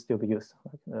should still be used,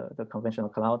 like the conventional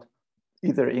cloud,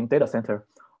 either in data center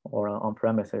or on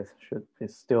premises,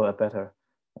 is still a better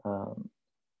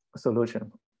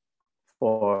solution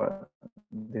for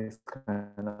this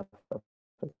kind of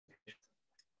application.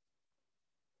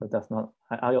 But that's not,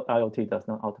 IoT does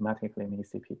not automatically mean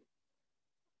ECP.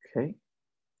 Okay.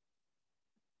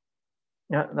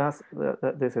 Yeah,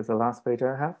 this is the last page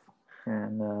I have.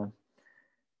 And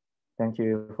thank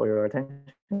you for your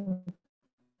attention.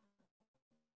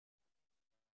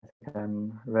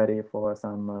 I'm ready for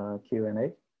some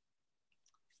Q&A.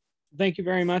 Thank you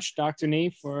very much, Dr.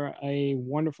 Nee, for a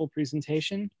wonderful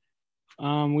presentation.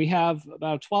 We have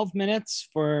about 12 minutes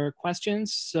for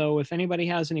questions. So if anybody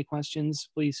has any questions,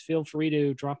 please feel free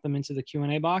to drop them into the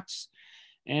Q&A box,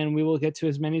 and we will get to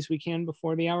as many as we can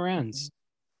before the hour ends.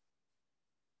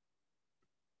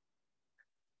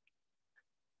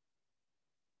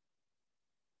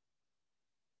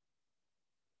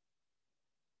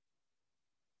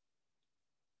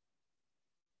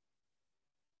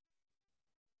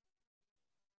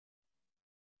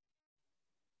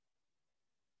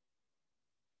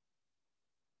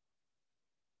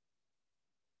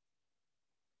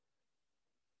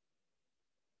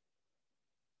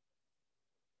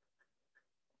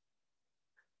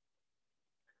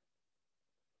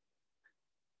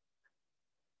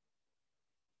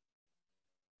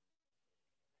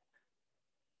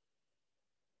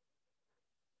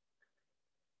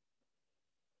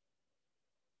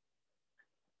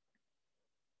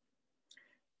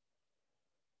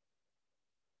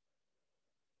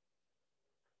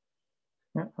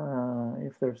 Yeah,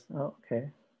 if there's,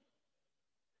 okay.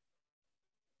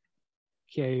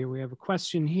 Okay, we have a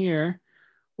question here.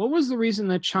 What was the reason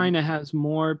that China has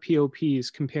more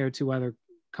POPs compared to other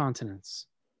continents?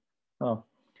 Oh,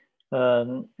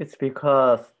 it's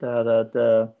because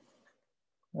the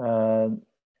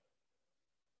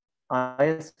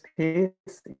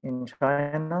ISPs in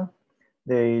China,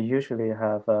 they usually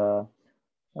have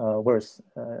worse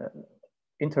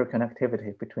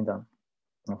interconnectivity between them.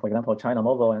 For example, China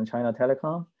Mobile and China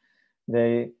Telecom,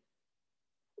 they,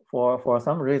 for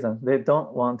some reason, they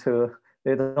don't want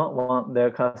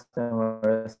their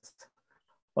customers,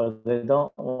 or they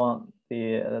don't want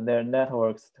their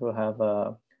networks to have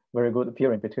a very good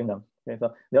peering between them. Okay,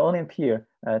 so they only peer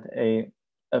at a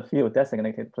few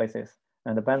designated places,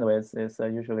 and the bandwidth is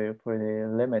usually pretty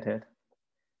limited.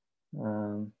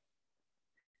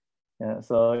 Yeah,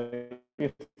 so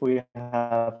if we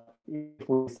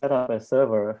set up a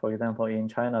server, for example, in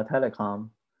China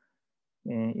Telecom,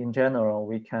 in general,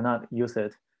 we cannot use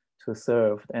it to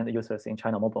serve the end users in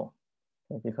China Mobile,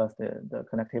 okay, because the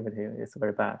connectivity is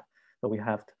very bad. So we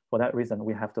have to, for that reason,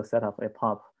 we have to set up a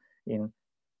POP in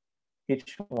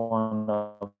each one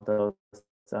of those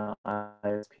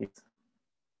ISPs.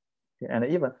 Okay, and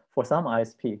even for some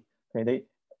ISP, okay, they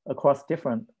across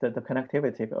different, the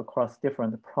connectivity across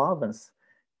different province,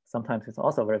 sometimes it's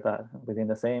also very bad within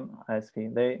the same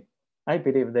ISP. I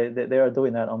believe they are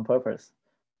doing that on purpose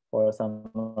for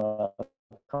some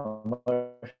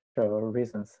commercial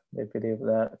reasons. They believe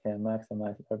that can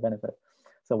maximize their benefit.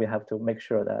 So we have to make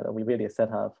sure that we really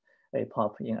set up a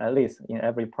POP in at least in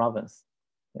every province.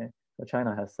 Okay? So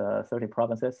China has 30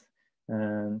 provinces,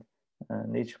 and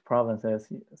each province has,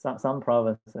 some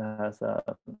province has a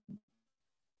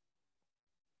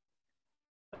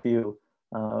few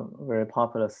very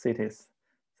popular cities.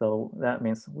 So that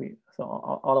means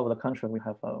all over the country, we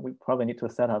probably need to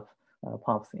set up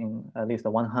POPs in at least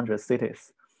 100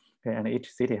 cities. Okay, and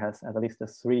each city has at least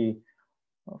 3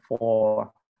 or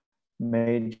 4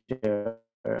 major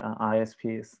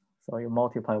ISPs. So you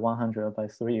multiply 100 by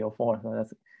 3 or 4, so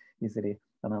that's easily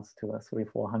amounts to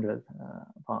 300-400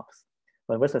 POPs.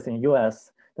 But versus in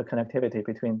US, the connectivity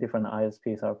between different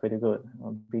ISPs are pretty good.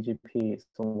 BGP is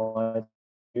widely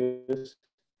used,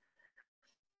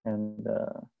 and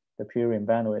the peering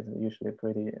bandwidth is usually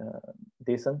pretty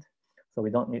decent. So we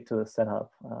don't need to set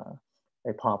up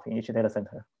a POP in each data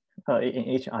center, in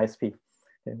each ISP.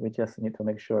 Okay, we just need to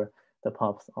make sure the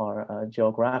POPs are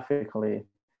geographically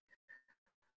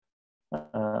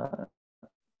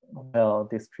well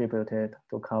distributed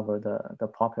to cover the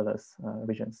populous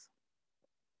regions.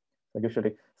 So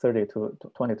usually 20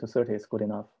 to 30 is good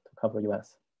enough to cover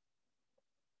US.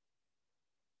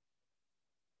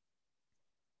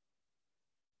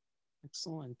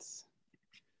 Excellent.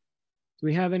 Do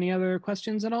we have any other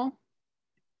questions at all?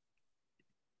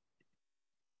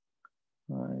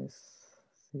 I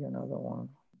see another one.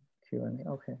 Q&A.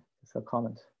 Okay, it's a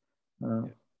comment.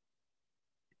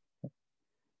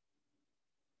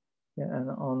 Yeah,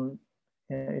 and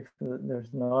if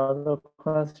there's no other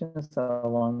questions, I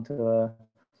want to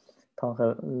talk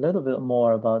a little bit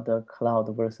more about the cloud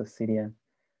versus CDN.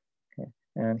 Okay,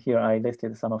 and here I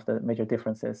listed some of the major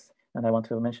differences, and I want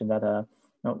to mention that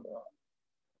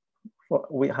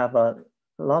we have a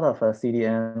lot of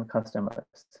CDN customers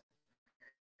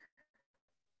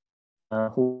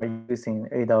who are using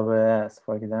AWS,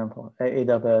 for example,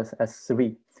 AWS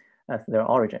S3 as their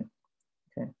origin.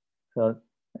 Okay, so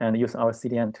and use our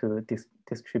CDN to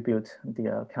distribute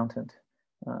the content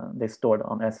they stored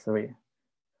on S3.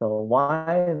 So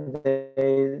why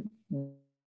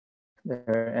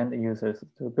their end users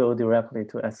to go directly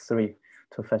to S3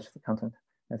 to fetch the content?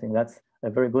 I think that's a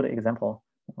very good example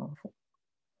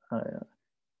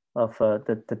of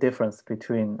the difference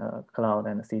between cloud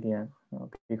and CDN,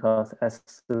 because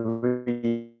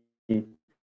S3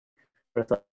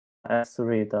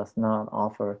 does not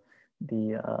offer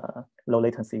the low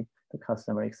latency the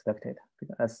customer expected.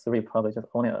 Because S3 probably just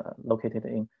only located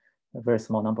in a very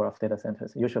small number of data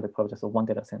centers, usually probably just one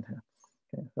data center.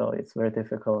 Okay, so it's very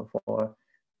difficult for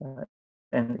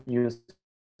end users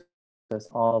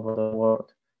all over the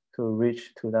world to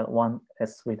reach to that one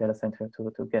S3 data center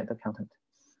to get the content.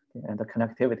 Okay, and the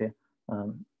connectivity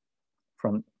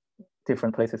from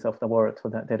different places of the world to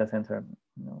that data center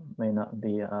may not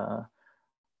be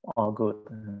all good.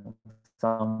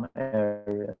 Some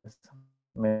areas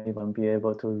may even be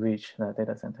able to reach that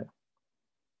data center.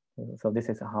 So this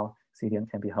is how CDN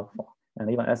can be helpful. And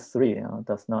even S3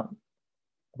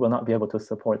 will not be able to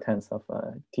support tens of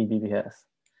TBBS.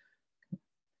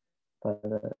 But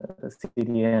the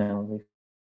CDN will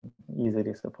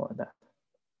easily support that.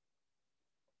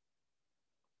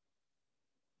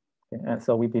 Okay, and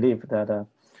so we believe that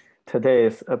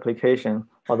today's application,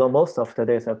 although most of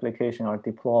today's applications are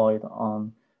deployed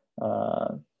on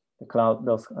the cloud,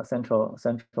 those central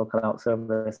cloud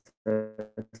services,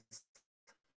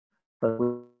 but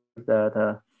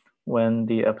that when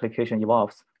the application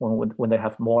evolves, when they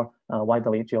have more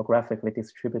widely geographically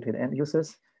distributed end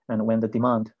users, and when the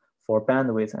demand for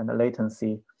bandwidth and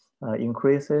latency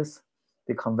increases,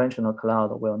 the conventional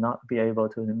cloud will not be able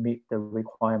to meet the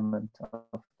requirement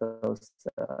of those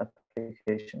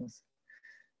applications.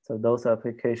 So those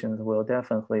applications will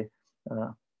definitely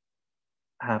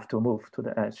have to move to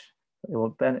the edge.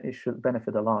 It should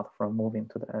benefit a lot from moving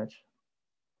to the edge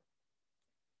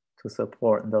to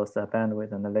support those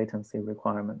bandwidth and the latency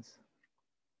requirements.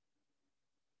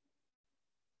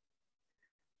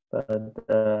 But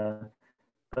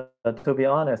to be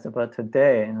honest, but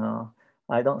today,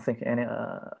 I don't think any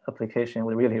application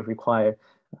will really require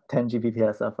 10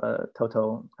 Gbps of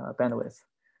total bandwidth.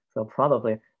 So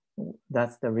probably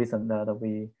that's the reason that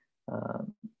we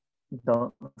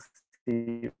don't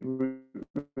see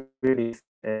really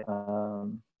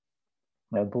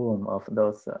a boom of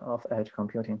those of edge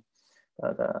computing.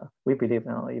 But we believe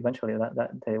eventually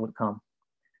that day would come.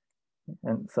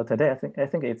 And so today, I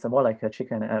think it's more like a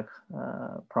chicken and egg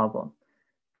problem,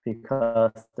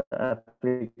 because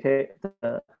the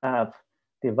app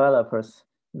developers,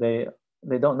 they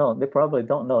probably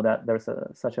don't know that there's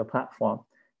such a platform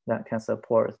that can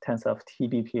support tens of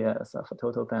TBps of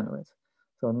total bandwidth.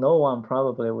 So no one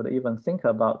probably would even think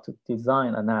about to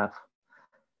design an app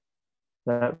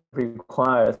that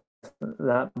requires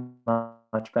that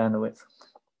much bandwidth.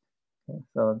 Okay,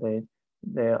 so they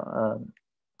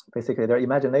basically their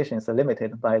imagination is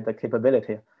limited by the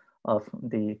capability of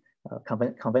the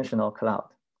conventional cloud.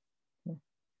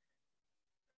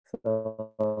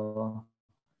 So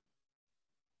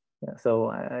yeah, so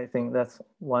I think that's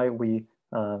why we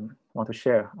want to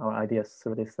share our ideas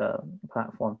through this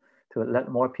platform, to let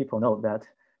more people know, that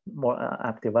more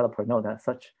app developers know that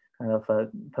such kind of a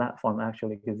platform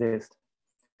actually exists.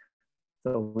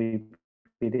 So we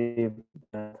believe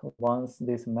that once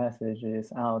this message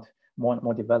is out, more and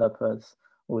more developers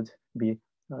would be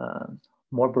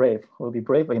will be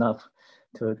brave enough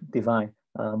to design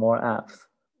more apps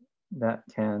that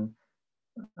can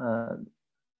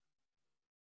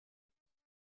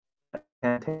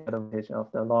take advantage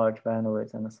of the large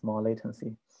bandwidth and the small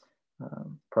latency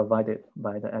provided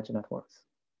by the edge networks.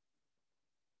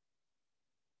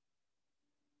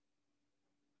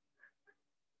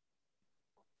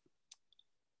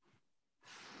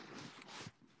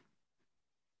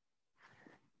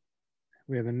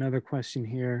 We have another question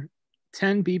here.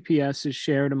 10 BPS is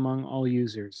shared among all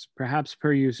users. Perhaps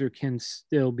per user can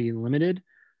still be limited.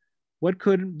 What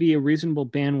could be a reasonable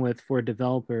bandwidth for a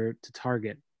developer to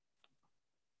target?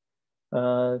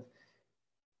 10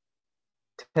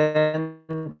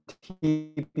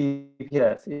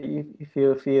 TBps. If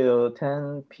you feel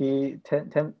 10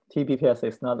 TBps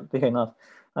is not big enough,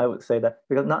 I would say that,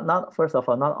 because first of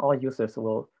all, not all users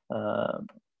will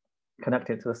connect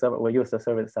it to the server, will use the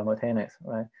service simultaneous,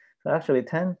 right? So actually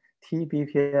 10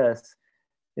 TBps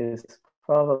is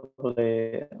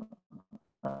probably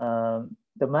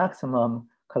the maximum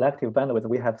collective bandwidth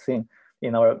we have seen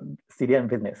in our CDN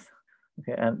business.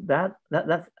 Okay, and that's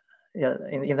yeah,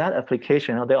 in that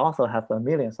application, they also have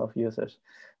millions of users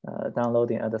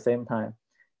downloading at the same time,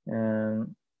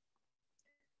 and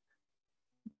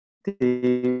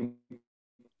the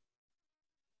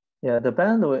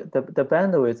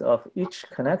bandwidth of each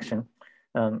connection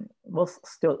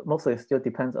mostly still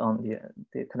depends on the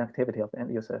connectivity of the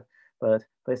end user, but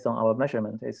based on our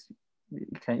measurement, it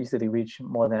can easily reach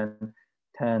more than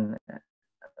 10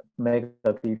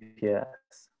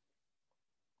 megabps.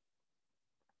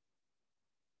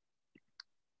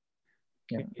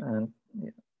 Yeah, and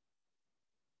yeah.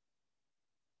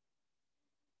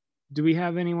 Do we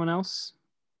have anyone else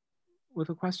with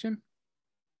a question?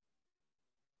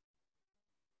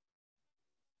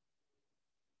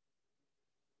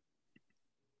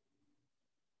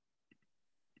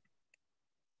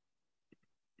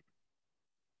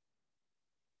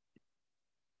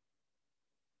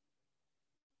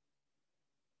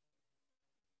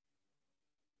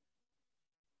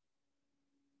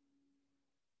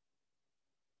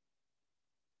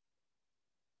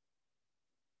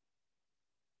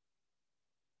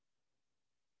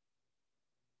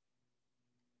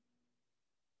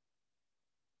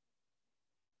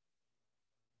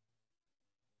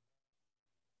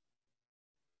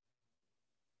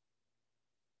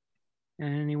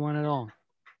 Anyone at all?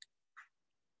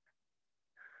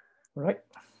 Right.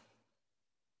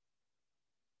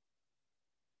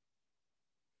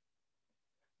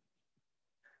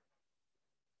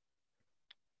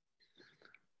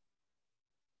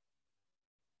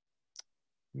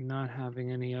 Not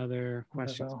having any other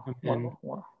questions come in.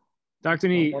 Wow. Dr.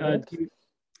 Nee,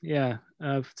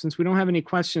 since we don't have any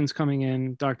questions coming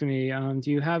in, Dr. Nee,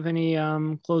 do you have any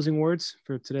closing words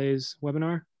for today's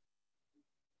webinar?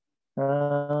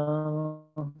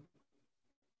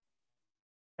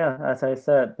 yeah, as I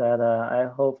said, that I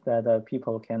hope that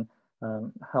people can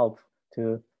help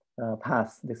to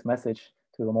pass this message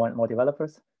to more and more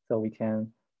developers, so we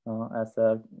can, as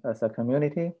a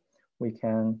community, we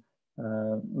can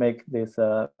make this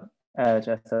edge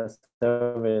as a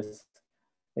service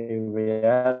a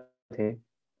reality.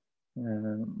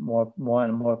 And more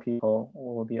and more people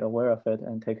will be aware of it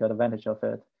and take advantage of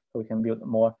it, so we can build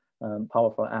more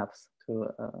powerful apps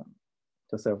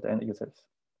to serve the end users.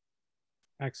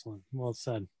 Excellent. Well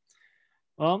said.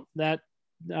 Well, that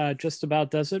just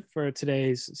about does it for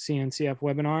today's CNCF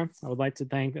webinar. I would like to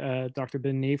thank Dr.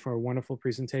 Bin Ni for a wonderful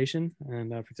presentation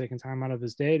and for taking time out of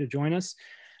his day to join us.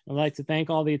 I'd like to thank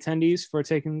all the attendees for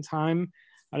taking time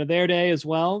out of their day as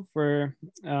well for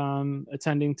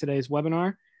attending today's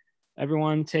webinar.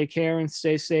 Everyone take care and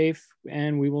stay safe,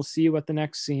 and we will see you at the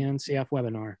next CNCF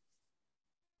webinar.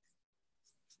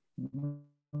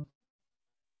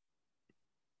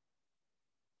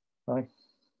 Bye.